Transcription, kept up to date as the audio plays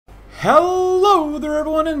Hello there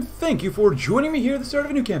everyone, and thank you for joining me here at the start of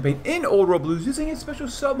a new campaign in Old World Blues using a special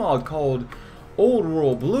submod called Old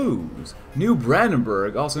World Blues. New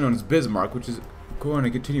Brandenburg, also known as Bismarck, which is going to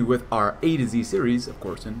continue with our A to Z series, of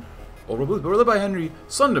course, in Old World Blues. But we're led by Henry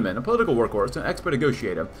Sunderman, a political workhorse and expert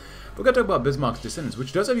negotiator. We're going to talk about Bismarck's descendants,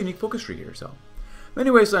 which does have a unique focus tree here, so. Many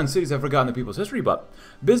wasteland cities have forgotten the people's history, but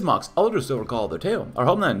Bismarck's elders still recall their tale. Our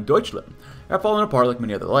homeland, Deutschland, have fallen apart like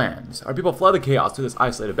many other lands. Our people fled the chaos to this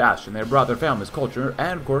isolated bastion. They have brought their families, culture,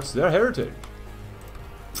 and, of course, their heritage.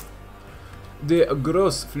 The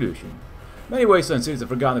Grossflüchen. Many wasteland cities have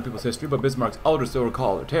forgotten the people's history, but Bismarck's elders still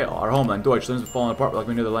recall their tale. Our homeland, Deutschland, has fallen apart like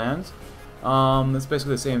many other lands. That's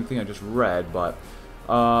basically the same thing I just read, but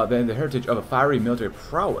then the heritage of a fiery military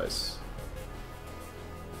prowess.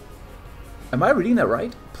 Am I reading that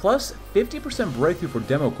right? Plus 50% breakthrough for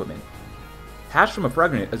demo equipment. Hatched from a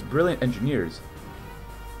fragment as brilliant engineers.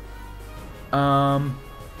 5%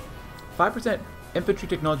 infantry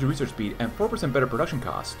technology research speed and 4% better production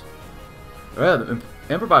cost. Yeah, the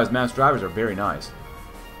improvised mass drivers are very nice.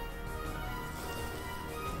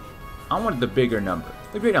 I wanted the bigger number.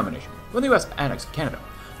 The great nomination. When the US annexed Canada,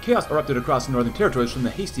 chaos erupted across the northern territories from the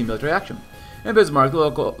hasty military action. In Bismarck, the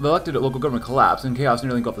elected local government collapsed, and chaos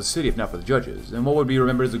nearly engulfed the city if not for the judges, and what would be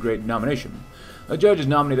remembered as a great nomination. The judges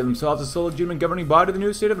nominated themselves as sole legitimate governing body of the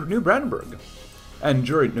new state of New Brandenburg. And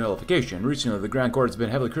jury nullification. Recently, the Grand Court has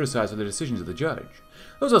been heavily criticized for the decisions of the judge.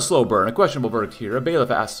 It was a slow burn, a questionable verdict here, a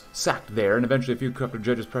bailiff sacked there, and eventually a few corrupted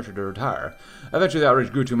judges pressured to retire. Eventually, the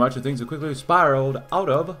outrage grew too much, and things quickly spiraled out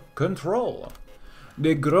of control.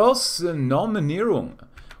 Die große Nominierung.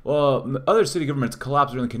 Well, other city governments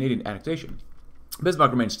collapsed during the Canadian annexation.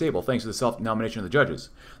 Bismarck remained stable thanks to the self-nomination of the judges.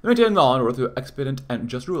 They maintained law and order through expedient and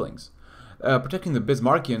just rulings, protecting the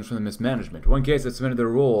Bismarckians from the mismanagement. One case that cemented their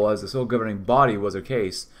role as the sole governing body was their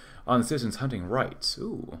case on the citizens' hunting rights.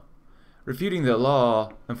 Ooh. Refuting the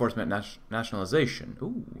law enforcement nationalization.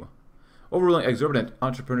 Ooh. Overruling exorbitant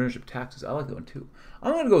entrepreneurship taxes. I like that one too.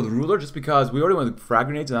 I'm going to go with ruler just because we already went with frag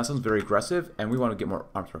grenades and that sounds very aggressive and we want to get more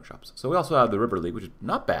arms workshops. So we also have the River League, which is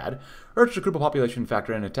not bad. Urge to cripple population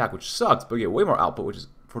factor and attack, which sucks, but we get way more output, which is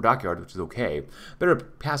for dockyard, which is okay. Better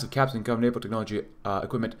passive caps income, naval technology,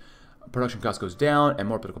 equipment, production cost goes down, and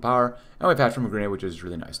more political power. And we have hatched from a grenade, which is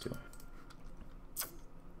really nice too.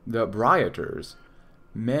 The Briators,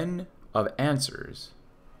 men of answers.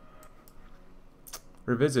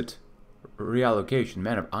 Revisit. Reallocation,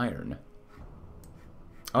 man of iron.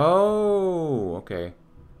 Oh, okay.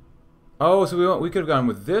 Oh, so we could have gone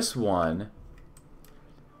with this one.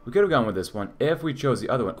 We could have gone with this one if we chose the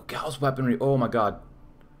other one. Oh, Gauss weaponry. Oh my god.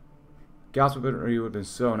 Gauss weaponry would have been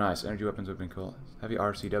so nice. Energy weapons would have been cool. Heavy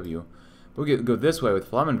RCW. But we could go this way with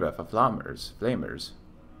flamers.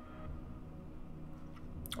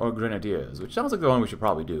 Or grenadiers, which sounds like the one we should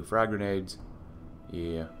probably do. Frag grenades.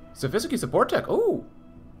 Yeah. Sophisticated support tech. Oh!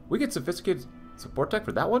 We get sophisticated support tech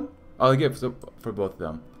for that one? Oh, they get for both of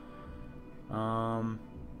them.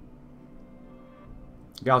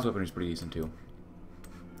 Gauss weaponry is pretty decent too.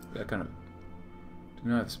 That kind of.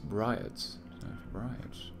 Nice riots.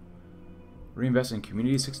 Reinvest in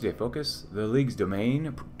community, 60-day focus. The League's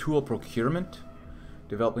domain. Tool procurement.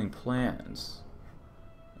 Developing plans.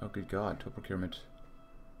 Oh, good God. Tool procurement.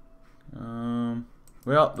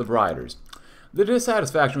 Well, the rioters. The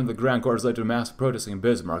dissatisfaction with the Grand Court has led to massive protesting in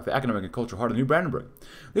Bismarck, the economic and cultural heart of New Brandenburg.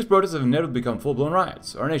 These protests have inevitably become full-blown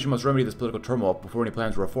riots. Our nation must remedy this political turmoil before any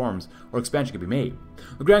plans for reforms or expansion can be made.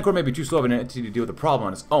 The Grand Court may be too slow of an entity to deal with the problem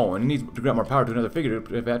on its own, and it needs to grant more power to another figure to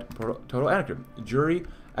prevent total anarchy. Jury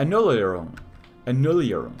Annulierung.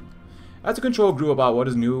 As the control grew about what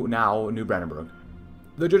is now New Brandenburg,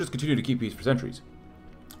 the judges continued to keep peace for centuries.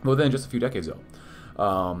 But within just a few decades, though.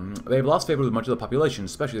 They have lost favor with much of the population,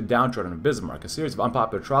 especially the downtrodden of Bismarck. A series of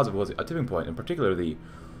unpopular trials was a tipping point, in particular the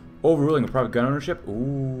overruling of private gun ownership.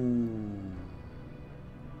 Ooh.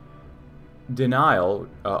 Denial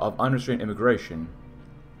of unrestrained immigration.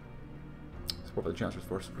 Support for the Chancellor's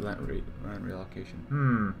forced land reallocation.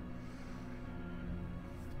 Do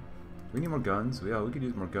we need more guns? Yeah, we could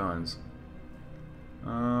use more guns.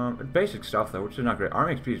 Basic stuff though, which is not great.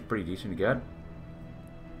 Army XP is pretty decent to get.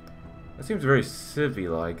 That seems very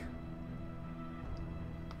civvy-like.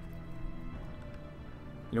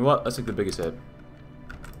 You know what? Let's take the biggest hit.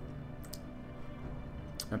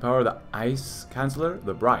 Empower the Ice Kanzler,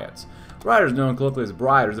 the Briats. Rioters, known colloquially as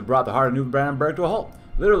Briators, have brought the heart of New Brandenburg to a halt.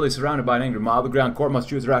 Literally surrounded by an angry mob, the Grand Court must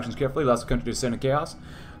choose their actions carefully, lest the country descend in chaos.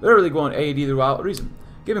 Literally going AD without reason.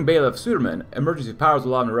 Giving Bailiff Suderman emergency powers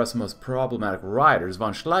will allow him to arrest the most problematic rioters.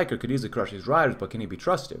 Von Schleicher could easily crush these rioters, but can he be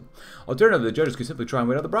trusted? Alternatively, the judges could simply try and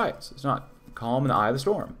wait out the riots. It's not calm in the eye of the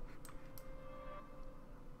storm.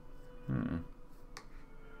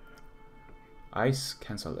 Ice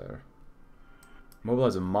Kanzler.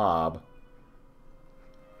 Mobilize a mob.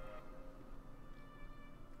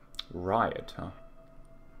 Riot, huh?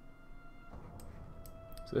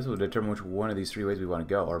 So this will determine which one of these three ways we want to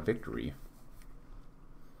go. Our victory.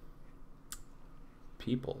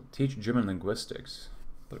 People. Teach German linguistics.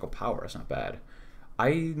 Political power, that's not bad.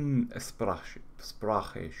 Einsprachig.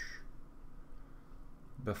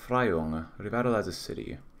 Befreiung. Revitalize a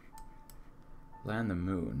city. Land the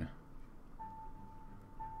moon.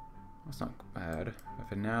 That's not bad. A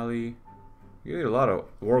finale. You get a lot of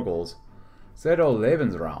war goals. Zero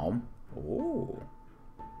Lebensraum. Ooh.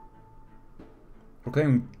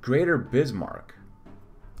 Proclaim Greater Bismarck.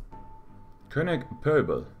 König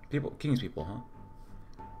Pöbel. People, king's people, huh?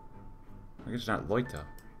 I guess it's not Leute.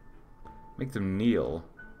 Make them kneel.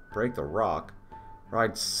 Break the rock.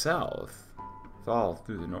 Ride south. Fall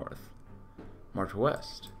through the north. March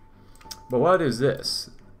west. But what is this?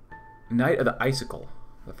 Knight of the Icicle.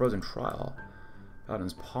 The Frozen Trial.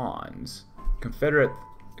 Paladin's Pawns. Confederate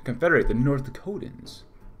the North Dakotans.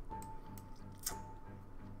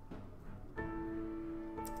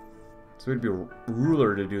 So we'd be a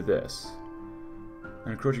ruler to do this.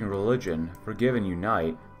 Encroaching religion. Forgive and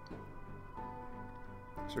unite.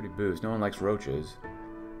 Sturdy boost. No one likes roaches.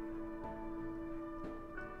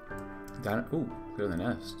 Ooh, clear the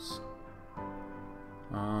nests.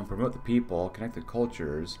 Promote the people. Connect the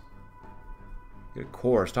cultures. Get a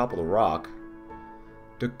course. Topple the rock.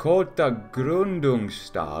 Dakota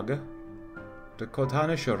Gründungstag.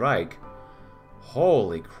 Dakotanische Reich.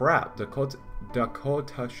 Holy crap.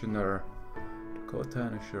 Dakotanischer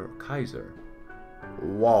Kaiser.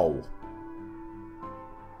 Whoa.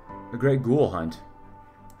 The Great Ghoul Hunt.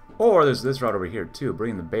 Or there's this route over here too.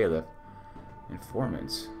 Bring the bailiff.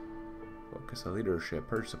 Informants. Focus on leadership.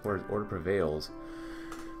 Purge support. Order prevails.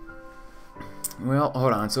 Well,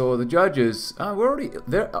 hold on. So the judges, we're already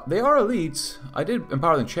there. They are elites. I did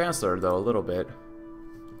empower the chancellor though a little bit.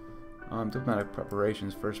 Diplomatic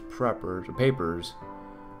preparations, first preppers, papers.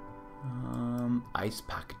 Ice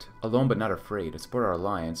Pact. Alone but not afraid. To support our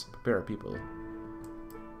alliance. Prepare our people.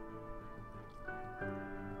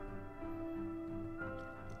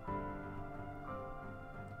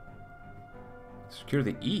 Secure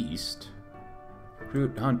the east.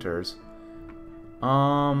 Recruit hunters.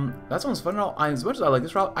 That sounds fun. As much as I like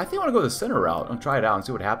this route, I think I want to go the center route and try it out and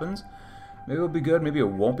see what happens. Maybe it'll be good, maybe it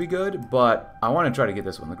won't be good, but I want to try to get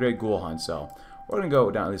this one, the Great Ghoul Hunt. So we're gonna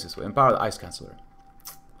go down at least this way. Empower the Ice Kanzler.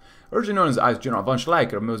 Originally known as Ice General Von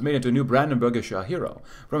Schleicher, was made into a new Brandenburgish hero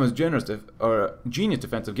from his genius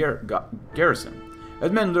defensive garrison.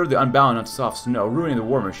 As men lured the unbound onto soft snow, ruining the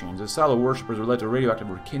war machines, the sallow worshippers were led to radioactive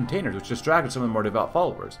containers, which distracted some of the more devout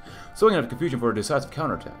followers, sowing enough confusion for a decisive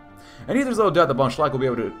counterattack. And neither is little doubt that von Schleicher will be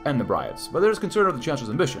able to end the riots, but there is concern over the Chancellor's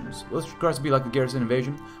ambitions. Will this request be like the garrison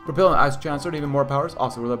invasion, propelling the Ice Chancellor to even more powers?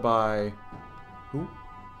 Also, we're led by... who?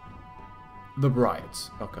 The riots.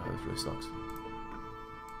 Okay, this really sucks.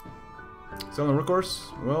 So on the recourse,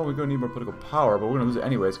 well, we're going to need more political power, but we're going to lose it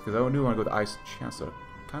anyways, because I do want to go with the Ice Chancellor.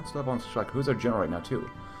 Kanzler Von Schleicher, who's our general right now, too.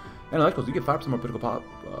 And electors, you get 5% more political power.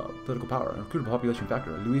 Recruitable population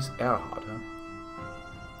factor. Louis Erhard, huh?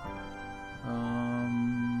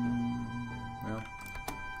 Well,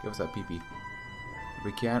 give us that PP. If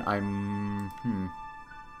we can,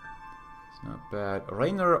 it's not bad.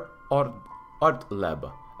 Rainer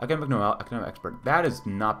Ortleb. Academic expert. That is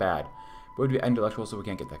not bad. But we'd be intellectual, so we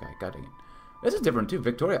can't get that guy. God dang it. This is different, too.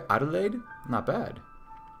 Victoria Adelaide? Not bad.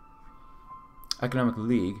 Economic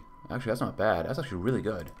League. Actually, that's not bad. That's actually really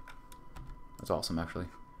good. That's awesome, actually.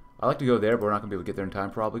 I like to go there, but we're not going to be able to get there in time,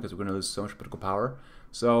 probably, because we're going to lose so much political power.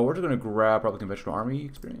 So we're just going to grab probably conventional army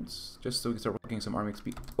experience, just so we can start working some army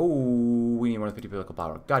experience. Oh, we need more than 50 political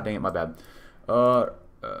power. God dang it, my bad.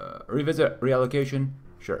 Revisit reallocation?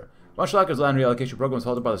 Sure. Von Schleicher's land reallocation program was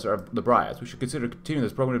halted by the Bryads. We should consider continuing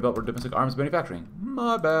this program to develop our domestic arms manufacturing.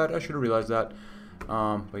 My bad. I should have realized that.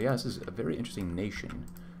 But yeah, this is a very interesting nation.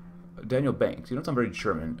 Daniel Banks. You don't sound very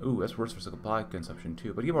German. Ooh, that's worse for supply consumption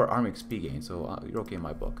too. But you get more army XP gain, so you're okay in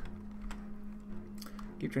my book.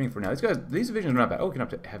 Keep training for now. These divisions are not bad. Oh, we can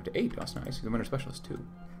have to 8. That's nice. He's a winter specialist too.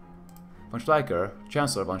 Von Schleicher,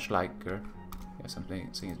 Chancellor Von Schleicher. Yes, I'm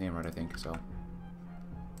saying his name right, I think. So,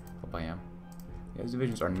 hope I am. Yeah, these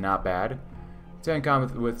divisions are not bad. 10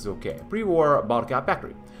 combat with is okay. Pre-war bottle cap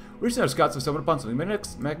factory. Recently, our scouts have stumbled upon something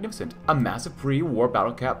magnificent. A massive pre-war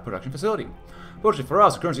battle cap production facility. Fortunately for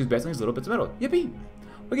us, the currency is based on these little bits of metal. Yippee!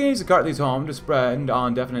 We can use to cart these home to spread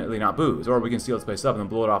on definitely not booze, or we can seal this place up and then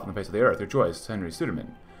blow it off in the face of the earth. Your choice, Henry Suderman.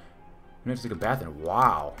 We have to take a bath in it.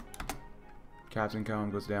 Wow. Caps income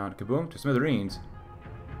goes down. Kaboom to smithereens.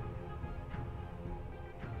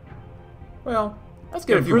 Well, let's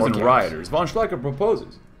get a few more rioters. Von Schleicher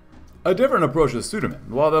proposes a different approach to Sudermann.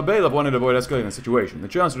 While the bailiff wanted to avoid escalating the situation, the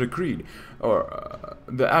Chancellor decreed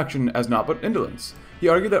the action as not but indolence. He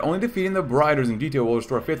argued that only defeating the rioters in detail will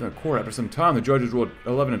restore faith in the court. After some time, the judges ruled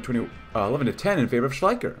 11 to 10 in favor of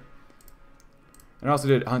Schleicher, and also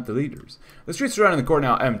did hunt the leaders. The streets surrounding the court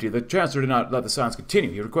now empty. The Chancellor did not let the silence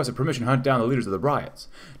continue. He requested permission to hunt down the leaders of the riots.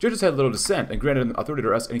 Judges had little dissent and granted them authority to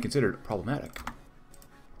arrest any considered problematic.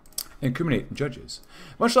 Incriminate judges.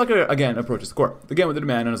 Von Schleicher again approaches the court, again with a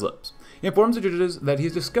demand on his lips. He informs the judges that he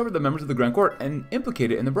has discovered the members of the Grand Court and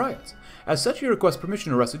implicated in the riots. As such, he requests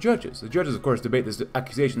permission to arrest the judges. The judges, of course, debate this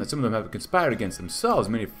accusation that some of them have conspired against themselves,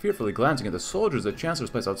 many fearfully glancing at the soldiers the Chancellor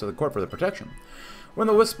placed outside the court for their protection. When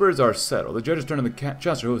the whispers are settled, the judges turn to the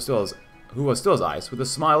Chancellor, who was still as ice, with a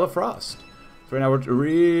smile of frost. So right now, we're getting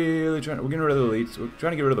rid of the elites. We're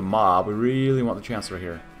trying to get rid of the mob. We really want the Chancellor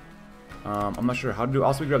here. I'm not sure how to do it.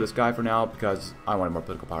 Also, we grab this guy for now because I wanted more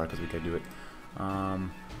political power because we could do it.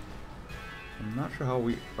 I'm not sure how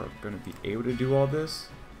we are going to be able to do all this.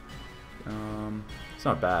 It's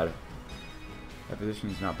not bad. That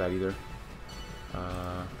position is not bad either.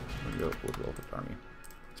 We'll go with the army.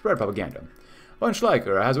 Spread propaganda. Von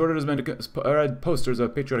Schleicher has ordered his men to spread posters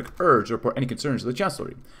of patriotic urge to report any concerns to the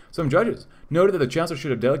Chancellery. Some judges noted that the Chancellor should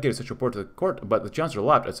have delegated such report to the court, but the Chancellor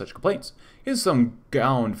laughed at such complaints. He is some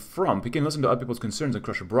gowned frump. He can listen to other people's concerns and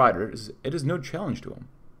crush a brider. It is no challenge to him.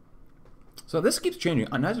 So this keeps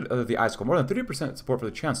changing. On the I score, more than 30% support for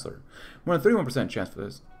the Chancellor, more than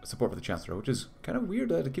 31% support for the Chancellor, which is kind of weird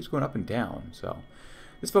that it keeps going up and down. So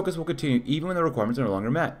this focus will continue even when the requirements are no longer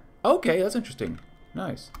met. Okay, that's interesting.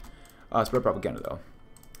 Nice. Spread propaganda, though.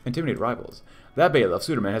 Intimidate rivals. That bailiff,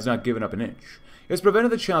 Sudermann, has not given up an inch. He has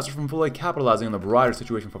prevented the Chancellor from fully capitalizing on the brider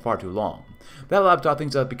situation for far too long. That lapdog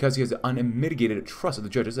thinks that because he has the unmitigated trust of the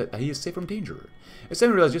judges that he is safe from danger. It's time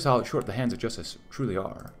to realize just how short the hands of justice truly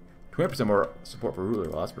are. 20% more support for ruler.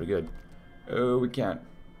 Well, that's pretty good. Oh, we can't.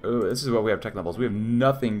 Oh, this is what we have tech levels. We have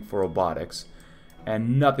nothing for robotics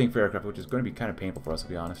and nothing for aircraft, which is going to be kind of painful for us, to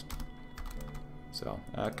be honest. So,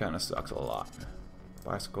 that kind of sucks a lot.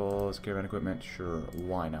 Bicycles, caravan equipment, sure,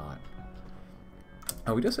 why not?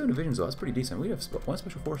 Oh, we do have 7 divisions, though. That's pretty decent. We have 1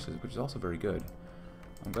 special forces, which is also very good.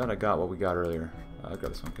 I'm glad I got what we got earlier. I'll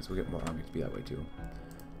grab this one because we get more army to be that way, too.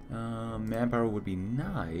 Manpower would be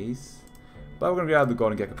nice. But we're going to grab the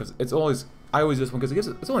Golden Gecko because it's always... I always do this one because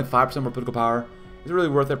it's only 5% more political power. Is it really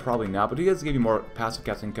worth it? Probably not. But it does give you more passive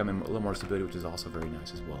captain income and a little more stability, which is also very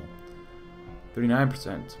nice as well.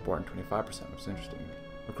 39% support and 25%, which is interesting.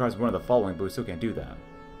 Requires one of the following, but we still can't do that.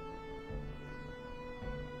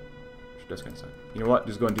 Which does kind of suck. You know what?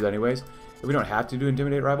 Just go and do that anyways. If we don't have to do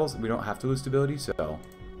intimidate rivals, we don't have to lose stability, so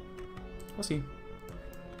we'll see.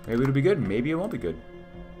 Maybe it'll be good, maybe it won't be good.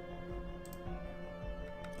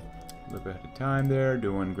 A little bit at a time there,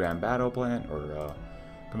 doing grand battle plan or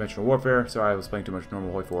conventional warfare. Sorry, I was playing too much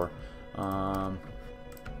normal Hoi 4.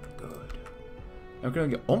 Good. I'm gonna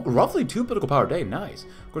get roughly 2 political power a day. Nice.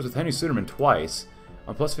 Of course, with Henry Sudermann twice.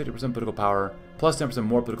 Plus 50% political power, plus 10%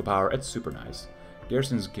 more political power. It's super nice.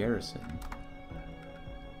 Garrison's garrison.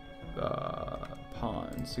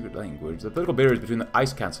 Pawn, secret language. The political barriers between the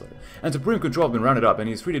Ice Chancellor and Supreme Control have been rounded up, and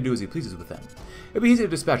he is free to do as he pleases with them. It'd be easy to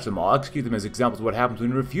dispatch them all, execute them as examples of what happens when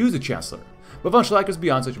you refuse the Chancellor. But Von Schleicher is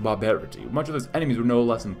beyond such barbarity. Much of his enemies were no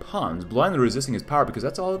less than pawns, blindly resisting his power because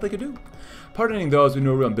that's all that they could do. Pardoning those with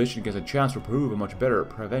no real ambition against a chance will prove a much better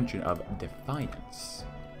prevention of defiance.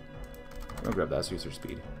 I'm gonna grab that so user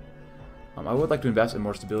speed. I would like to invest in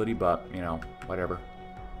more stability, but, you know, whatever.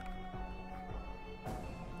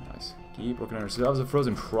 Nice. Keep working on ourselves. A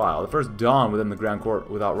frozen trial. The first dawn within the Grand Court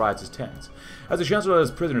without riots is tense. As the Chancellor led his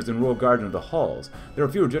prisoners in royal guardian of the halls, there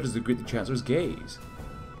were fewer judges to greet the Chancellor's gaze.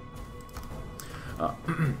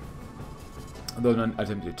 Though none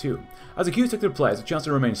attempted to. As the queues took their place, the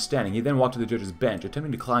Chancellor remained standing. He then walked to the judge's bench,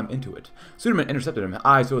 attempting to climb into it. Sudermann intercepted him,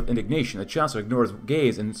 eyes filled with indignation. The Chancellor ignored his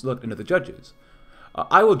gaze and looked into the judges.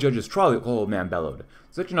 I will judge his trial, the old man bellowed.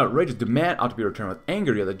 Such an outrageous demand ought to be returned with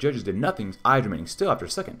anger, yet the judges did nothing, his eyes remaining still after a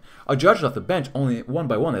second. A judge left the bench, only one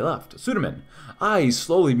by one they left. Sudermann, eyes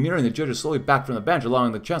slowly mirroring the judges slowly back from the bench,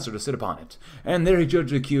 allowing the Chancellor to sit upon it. And there he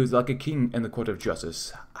judged the accused like a king in the court of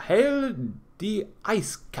justice. Hail the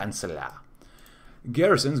Ice Kanzler.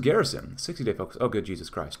 Garrison's garrison. 60-day focus. Oh, good Jesus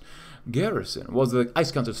Christ. Garrison was the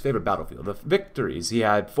Ice Chancellor's favorite battlefield. The victories he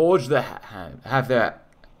had forged there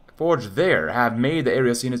have made the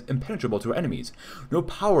area seen as impenetrable to our enemies. No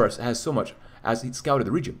power has so much as he scouted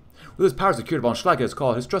the region. With his power secured, Von Schleicher has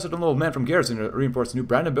called his trusted and loyal men from garrison to reinforce the new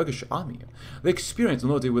Brandenburgish army. The experience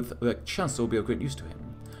and loyalty with the Chancellor will be of great use to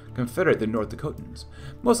him. confederate the North Dakotans.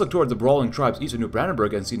 Most look towards the brawling tribes east of New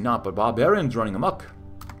Brandenburg and see naught but barbarians running amok.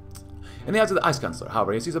 In the eyes of the Ice Kanzler,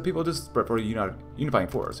 however, he sees the people desperate for a unifying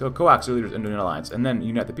force. He'll coax their leaders into an alliance and then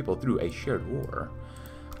unite the people through a shared war.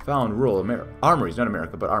 Found rural armories, not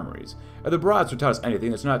America, but armories. If the broads would tell us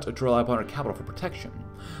anything, it's not to rely upon our capital for protection.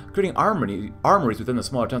 Creating armories within the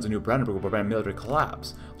smaller towns of New Brandenburg will prevent military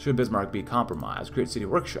collapse. Should Bismarck be compromised, create city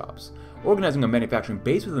workshops. Organizing a manufacturing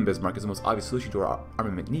base within Bismarck is the most obvious solution to our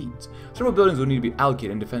armament needs. Several buildings will need to be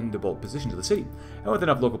allocated in defendable positions of the city, and with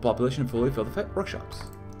enough local population to fully fill the workshops.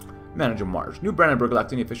 Manage a march. New Brandenburg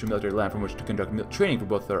lacks any official military land from which to conduct training for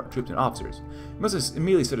both their troops and officers. It must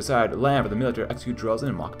immediately set aside land for the military to execute drills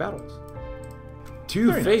and mock battles.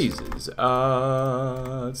 Two phases.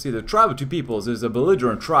 Let's see. The tribe of two peoples is a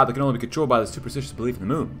belligerent tribe that can only be controlled by the superstitious belief in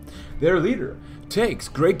the moon. Their leader takes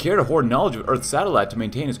great care to hoard knowledge of Earth's satellite to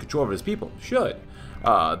maintain his control over his people. Should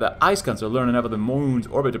the Ice Kanzler learn enough of the moon's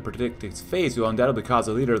orbit to predict its phase, will undoubtedly cause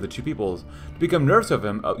the leader of the two peoples to become nervous of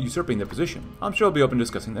him usurping their position. I'm sure he'll be open to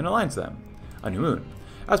discussing an alliance then. A new moon.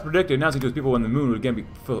 As predicted, announcing to his people when the moon would again be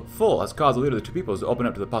full has caused the leader of the two peoples to open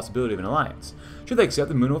up to the possibility of an alliance. Should they accept,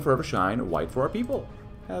 the moon will forever shine white for our people.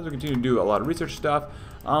 As we continue to do a lot of research stuff,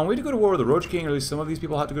 we had to go to war with the Roach King, or at least some of these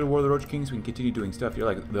people have to go to war with the Roach King, so we can continue doing stuff here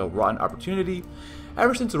like the Rotten Opportunity.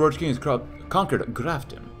 Ever since the Roach King has conquered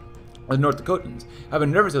Grafton, the North Dakotans have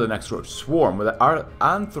been nervous of the next roach swarm with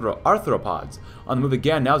arthropods on the move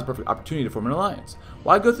again. Now is a perfect opportunity to form an alliance.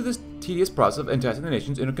 Why go through this tedious process of enticing the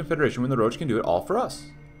nations into a confederation when the roach can do it all for us?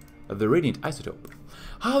 The radiant isotope.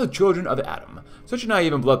 How the children of the atom, such a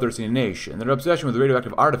naive and bloodthirsty nation, their obsession with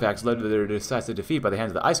radioactive artifacts led to their decisive defeat by the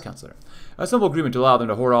hands of the Ice Kanzler. A simple agreement to allow them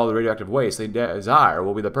to hoard all the radioactive waste they desire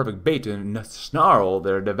will be the perfect bait to snarl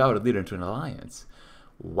their devoted leader into an alliance.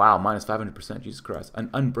 Wow, minus 500%, Jesus Christ.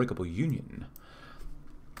 An unbreakable union.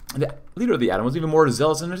 The leader of the atom was even more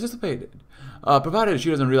zealous than anticipated. Provided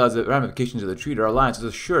she doesn't realize the ramifications of the treaty, our alliance is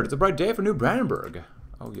assured. It's a bright day for New Brandenburg.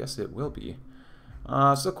 Oh, yes, it will be.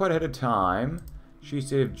 Still quite ahead of time. She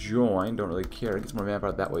said have joined. Don't really care. It gets more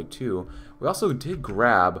manpower that way, too. We also did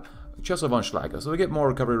grab Kanzler Von Schleicher, so we get more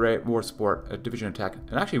recovery rate, more support, division attack.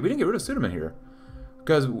 And actually, we didn't get rid of Suderman here.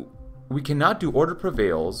 Because we cannot do Order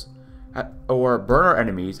Prevails or burn our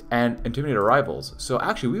enemies and intimidate our rivals. So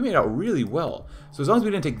actually, we made out really well. So as long as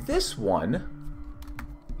we didn't take this one,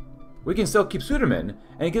 we can still keep Suderman,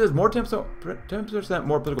 and it gives us more 10%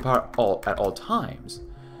 more political power at all times.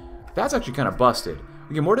 That's actually kind of busted.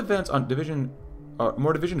 We get more defense on division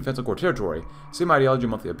defense on core territory, same ideology,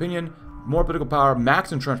 monthly opinion, more political power,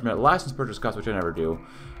 max entrenchment, license purchase cost, which I never do.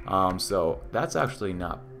 So that's actually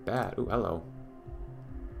not bad. Ooh, hello.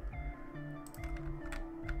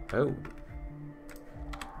 Oh.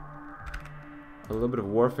 A little bit of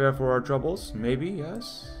warfare for our troubles. Maybe,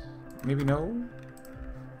 yes. Maybe no.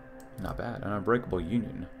 Not bad. An unbreakable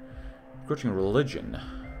union. Encroaching religion.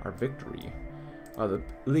 Our victory. The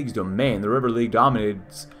League's domain. The River League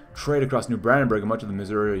dominates trade across New Brandenburg and much of the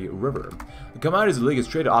Missouri River. The commodities of the League is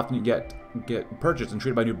traded often get purchased and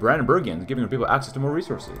traded by New Brandenburgians, giving our people access to more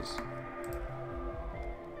resources.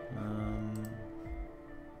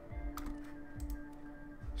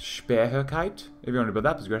 Sperrigkeit? If you want to build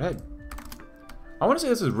that, please go ahead. I want to say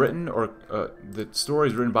this is written, or the story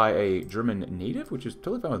is written by a German native, which is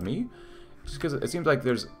totally fine with me. Just because it seems like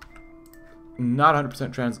there's not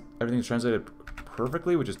 100% everything's translated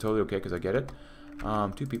perfectly, which is totally okay because I get it.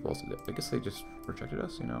 Two people, so I guess they just rejected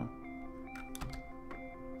us, you know.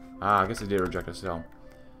 I guess they did reject us, so.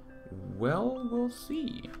 Well, we'll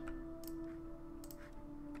see.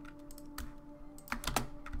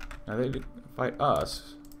 Now they did fight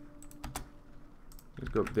us.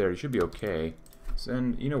 Let's go up there. You should be okay.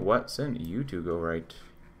 Send, you know what? Send you two go right.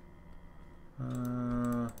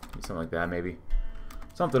 Something like that, maybe.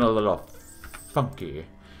 Something a little funky.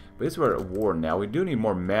 But this we're at war now. We do need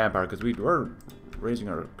more manpower because we were raising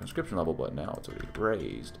our conscription level, but now it's already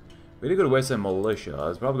raised. We did go to West End Militia.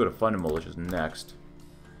 Let's probably go to funded militias next.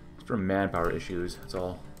 It's for manpower issues. That's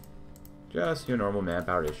all. Just your normal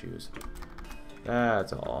manpower issues.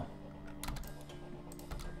 That's all.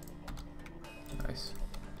 Nice.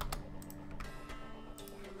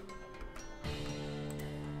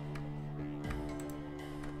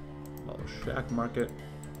 Little shack market.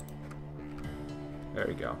 There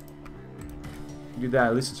you go. Do that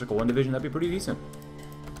at least in Circle 1 division. That'd be pretty decent.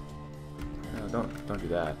 No, don't do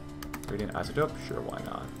that. Radiant isotope? Sure, why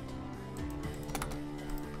not?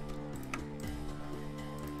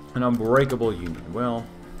 An unbreakable union. Well,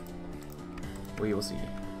 we will see.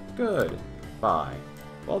 Good. Bye.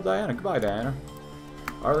 Well, Diana. Goodbye, Diana.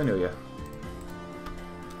 Hardly knew you.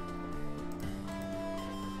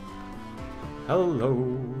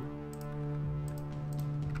 Hello.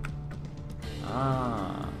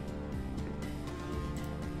 Ah.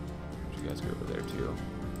 You guys go over there too.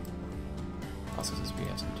 Also, since we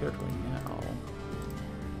have some territory now,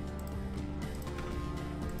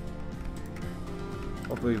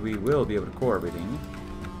 hopefully we will be able to core everything.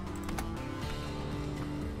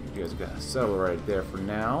 You guys got to settle right there for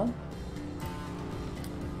now.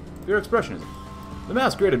 Pure expressionism. The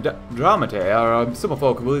masquerade of dramate are simple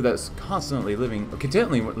folk who believe that constantly living, or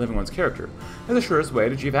contently living one's character is the surest way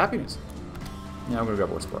to achieve happiness. Now I'm going to grab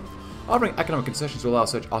what's for. Offering economic concessions to allow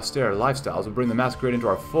such austere lifestyles will bring the masquerade into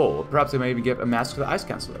our fold. Perhaps they may even give a mask to the Ice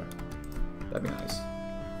Kanzler. That'd be nice.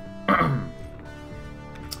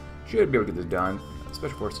 Should be able to get this done.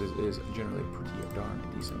 Special Forces is generally pretty darn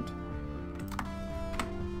decent.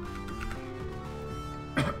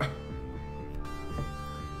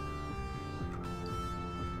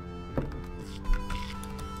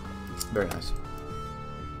 Very nice.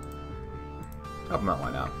 Help them out,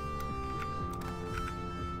 why not?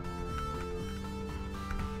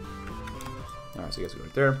 Alright, so you guys go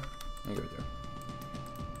right there. And go right there.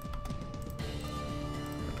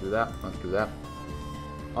 Let's do that. Let's do that.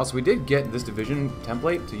 Also, we did get this division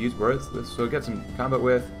template to use words, so we got some combat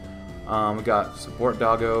with. We got support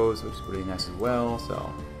doggos, which is pretty nice as well,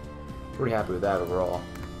 so pretty happy with that overall.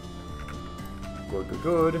 Good, good,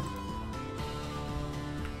 good.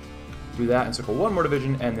 Do that and circle one more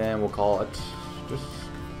division, and then we'll call it just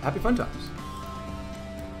happy fun times.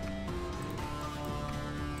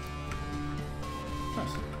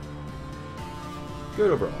 Nice.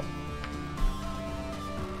 Good overall.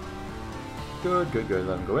 Good, good, good.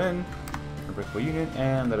 Let them go in. Unbreakable Union,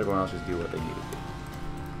 and let everyone else just do what they need to do.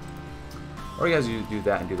 Or you guys do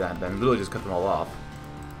that, and then literally just cut them all off.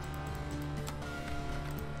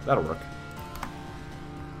 That'll work.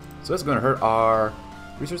 So this is going to hurt our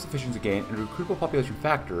resource efficiency gain and recruitable population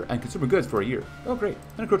factor and consumer goods for a year. Oh great,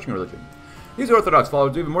 and encroaching religion. These Orthodox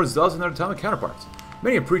followers are even more zealous than their atomic counterparts.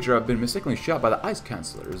 Many a preacher have been mistakenly shot by the Ice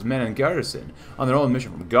Kanzler's men in garrison on their own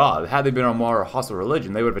mission from God. Had they been on a more hostile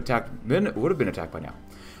religion, they would have been attacked by now.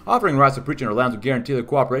 Offering rights of preaching in our lands would guarantee their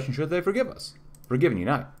cooperation should they forgive and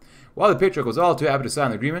unite. While the patriarch was all too happy to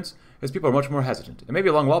sign the agreements, his people are much more hesitant. It may be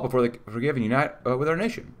a long while before they forgive and unite with our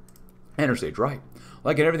nation. And stage right.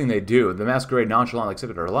 Like in everything they do, the masquerade nonchalantly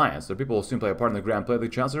accepted our alliance. Their people will soon play a part in the grand play of the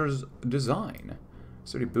Chancellor's design.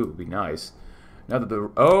 Sturdy boot would be nice. Now that the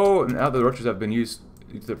roaches have been used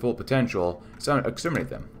to their full potential, it's time to exterminate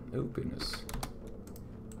them. Oh goodness.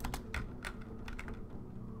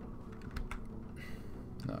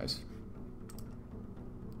 Nice.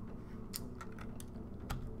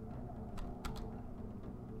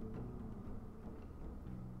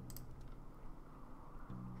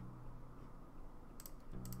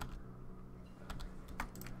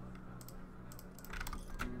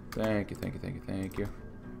 Thank you, thank you, thank you, thank you.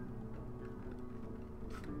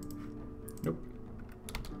 Nope.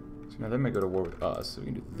 So now they may go to war with us, so we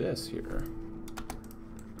can do this here.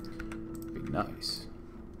 Be nice.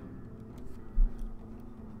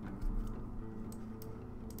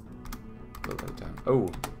 A little bit of time.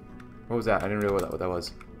 Oh! What was that? I didn't realize what that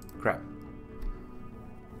was. Crap.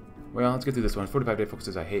 Well, let's get through this one. 45-day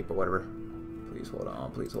focuses I hate, but whatever. Please hold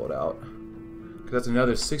on, please hold out. Because that's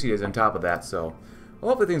another 60 days on top of that, so... Well,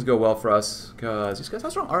 hopefully things go well for us, because these guys, how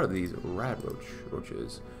strong are these rad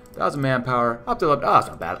roaches? 1,000 manpower, up to 11. Ah, it's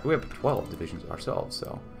not bad. We have 12 divisions ourselves,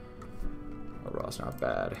 so overall, it's not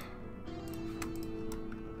bad.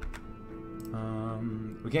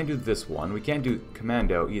 We can't do this one. We can't do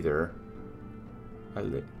commando either.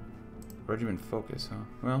 Regiment focus, huh?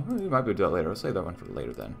 Well, we might be able to do that later. I'll save that one for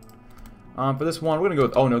later then. For this one, we're gonna go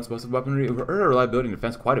with no explosive weaponry. We're our reliability and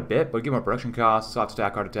defense quite a bit, but give more production costs, soft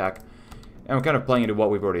attack, hard attack. And we're kind of playing into what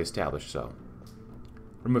we've already established, so.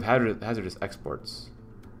 Remove hazardous exports.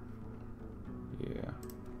 Yeah.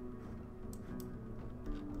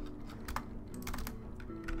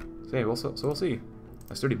 So we'll see.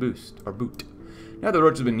 A sturdy boost, or boot. Now that the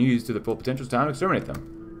roach has been used to their full potential, it's time to exterminate them.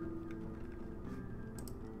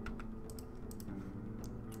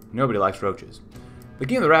 Nobody likes roaches. The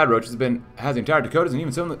king of the rad roaches has the entire Dakotas and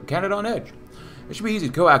even some of Canada on edge. It should be easy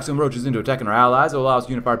to coax some roaches into attacking our allies. It will allow us to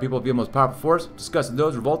unify our people to be the most powerful force. Discuss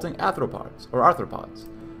those revolting arthropods.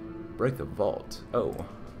 Break the vault. Oh.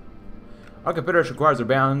 Our confederation requires their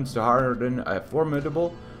bands to harden a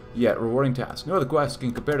formidable yet rewarding task. No other quest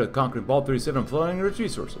can compare to the conquering Ball 37 and flowing rich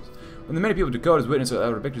resources. When the many people of Dakota's witness what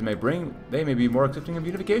our victories may bring, they may be more accepting of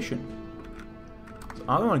unification. So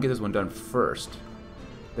I want to get this one done first.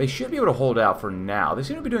 They should be able to hold out for now. They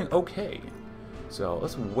seem to be doing okay. So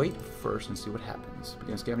let's wait first and see what happens.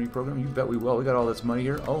 Begin a scavenging program. You bet we will. We got all this money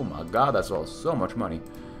here. Oh my god, that's all so much money.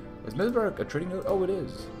 Is Bismarck a trading node? Oh, it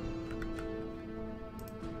is.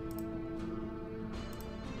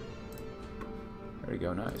 There you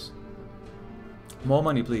go, nice. More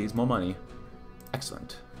money, please, more money.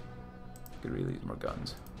 Excellent. Could really use more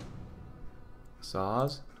guns.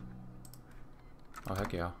 Saws? Oh,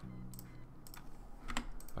 heck yeah.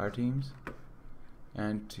 Fire teams?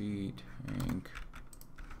 Anti-tank.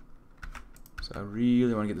 So I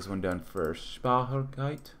really want to get this one done first.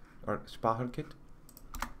 Spachelkeit? Or Spachelkit?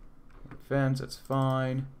 Defense, that's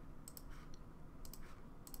fine.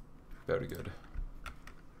 Very good.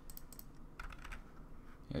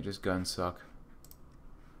 Yeah, just guns suck.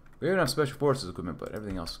 We don't have special forces equipment, but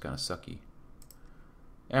everything else is kind of sucky.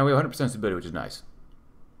 And we have 100% stability, which is nice.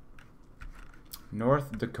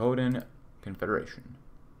 North Dakotan Confederation.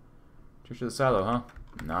 Church of the Silo, huh?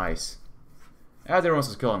 Nice. As everyone else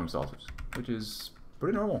is killing themselves, which is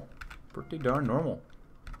pretty normal. Pretty darn normal.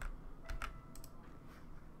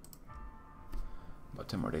 About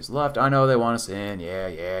 10 more days left. I know they want us in.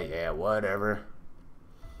 Yeah, whatever.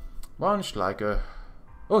 Von Schleicher.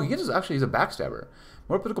 Oh, he's a backstabber.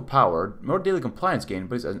 More political power, more daily compliance gain,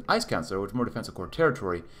 but he's an ice counselor with more defensive core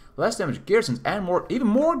territory, less damage garrisons, and even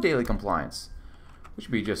more daily compliance. We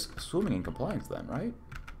should be just swimming in compliance then, right?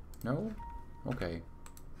 No? Okay.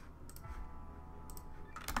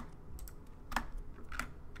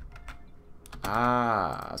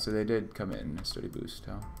 Ah, so they did come in. Study boost,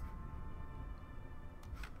 huh?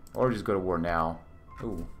 Or just go to war now.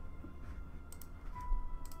 Ooh.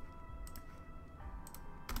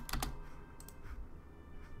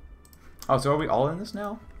 Oh, so are we all in this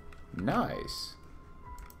now? Nice.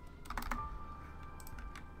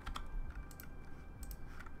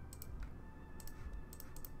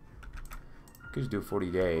 Could just do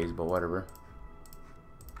 40 days, but whatever.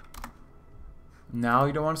 Now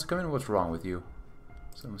you don't want us to come in? What's wrong with you?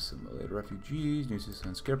 Some assimilated refugees, new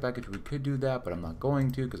citizen scare package. We could do that, but I'm not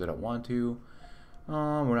going to because I don't want to.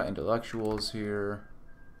 We're not intellectuals here.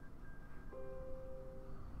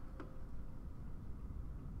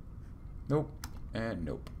 Nope. And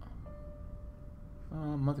nope.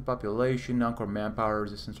 Monthly population, non-core manpower,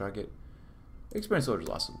 resistance target. Experienced soldiers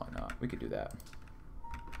losses, why not? We could do that.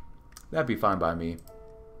 That'd be fine by me.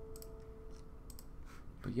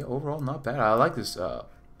 But yeah, overall, not bad. I like this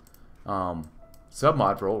submod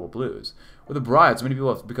for Old Blues. With the bride, so many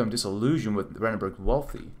people have become disillusioned with Brandenburg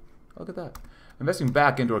wealthy. Look at that. Investing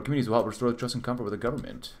back into our communities will help restore the trust and comfort with the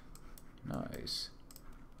government. Nice.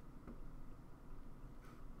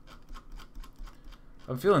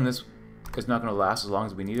 I'm feeling this is not going to last as long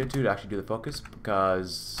as we need it to actually do the focus,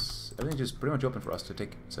 because everything's just pretty much open for us to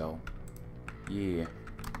take. So, yeah.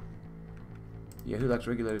 Yeah, who likes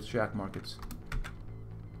regulated shack markets?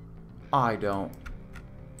 I don't.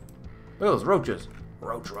 Look at those roaches.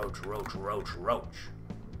 Roach.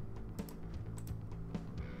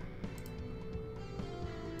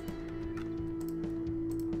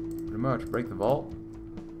 Pretty much. Break the vault.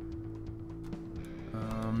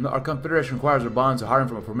 Our Confederation requires our bonds to hire him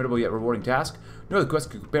from a formidable yet rewarding task. No other quest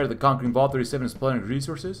can compare to the conquering Vault 37's planetary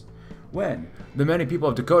resources. When the many people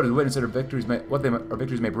of Dakota witness that our victories may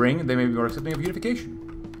bring, they may be more accepting of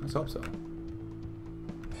unification. Let's hope so.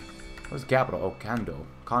 What's the capital? Oh, Kondo.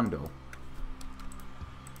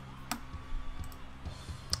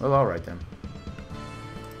 Well, alright then.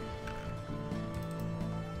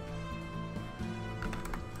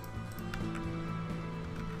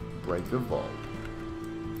 Break the vault.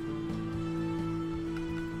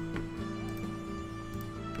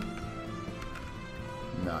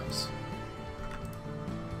 Nice.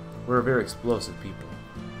 We're a very explosive people.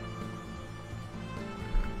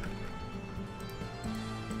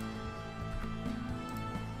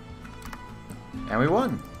 And we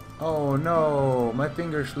won! Oh no, my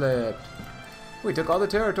finger slipped. We took all the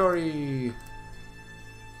territory!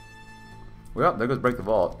 Well, there goes break the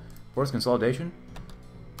vault. Force consolidation?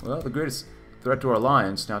 Well, the greatest threat to our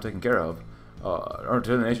alliance now taken care of. Or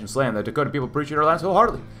to the nation slain, the Dakota people appreciate our alliance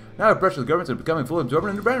wholeheartedly. Now our pressure the governments are becoming fully absorbed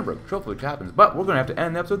into Brandenburg. Hopefully it happens. But we're going to have to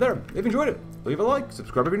end the episode there. If you enjoyed it, leave a like,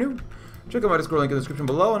 subscribe if you're new. Check out my Discord link in the description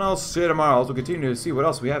below, and I'll see you tomorrow as we'll continue to see what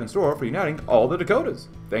else we have in store for uniting all the Dakotas.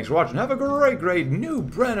 Thanks for watching. Have a great new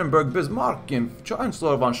Brandenburg, Bismarck, and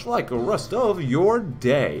Kanzler Von Schleicher rest of your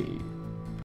day.